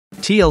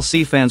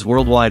TLC fans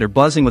worldwide are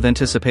buzzing with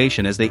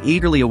anticipation as they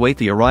eagerly await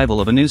the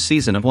arrival of a new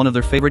season of one of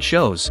their favorite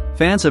shows.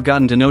 Fans have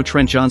gotten to know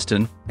Trent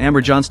Johnston,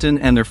 Amber Johnston,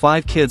 and their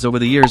 5 kids over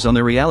the years on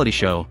their reality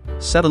show,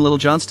 7 Little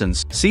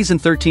Johnstons. Season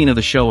 13 of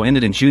the show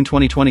ended in June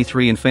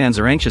 2023 and fans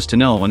are anxious to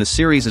know when the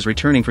series is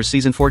returning for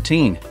season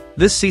 14.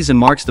 This season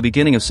marks the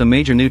beginning of some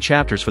major new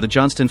chapters for the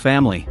Johnston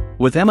family.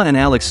 With Emma and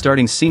Alex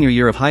starting senior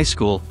year of high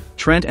school,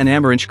 Trent and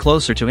Amber inch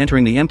closer to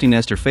entering the empty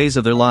nester phase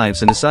of their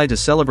lives and decide to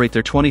celebrate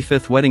their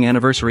 25th wedding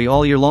anniversary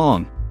all year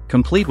long,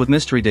 complete with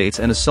mystery dates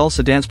and a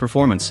salsa dance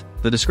performance,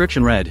 the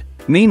description read.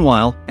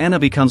 Meanwhile, Anna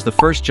becomes the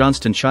first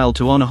Johnston child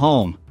to own a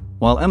home,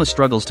 while Emma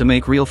struggles to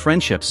make real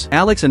friendships.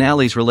 Alex and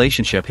Allie's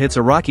relationship hits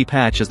a rocky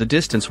patch as the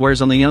distance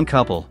wears on the young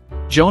couple.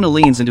 Jonah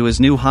leans into his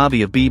new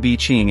hobby of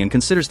BBQing and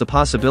considers the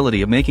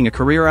possibility of making a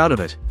career out of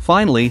it.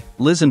 Finally,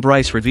 Liz and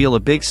Bryce reveal a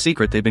big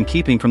secret they've been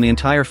keeping from the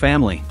entire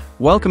family.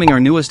 Welcoming our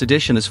newest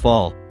addition this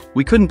fall,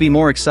 we couldn't be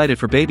more excited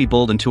for baby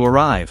Bolden to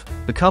arrive,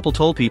 the couple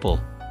told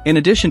People. In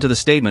addition to the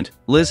statement,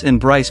 Liz and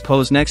Bryce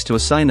posed next to a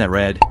sign that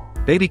read,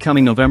 "Baby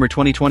coming November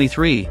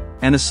 2023,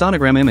 and a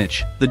sonogram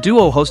image. The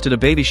duo hosted a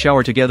baby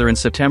shower together in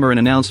September and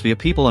announced via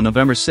People on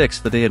November 6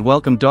 that they had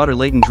welcomed daughter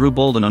Leighton Drew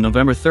Bolden on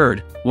November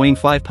 3, weighing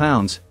 5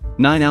 pounds,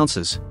 9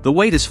 ounces. The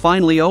wait is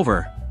finally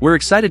over. We're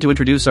excited to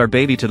introduce our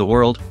baby to the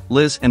world,"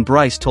 Liz and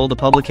Bryce told the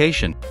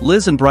publication.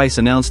 Liz and Bryce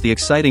announced the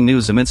exciting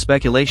news amid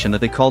speculation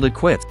that they called it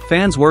quits.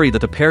 Fans worried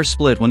that the pair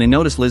split when they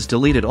noticed Liz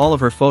deleted all of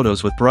her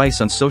photos with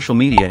Bryce on social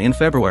media in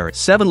February.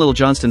 7 Little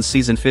Johnstons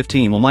season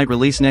 15 might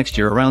release next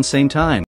year around same time.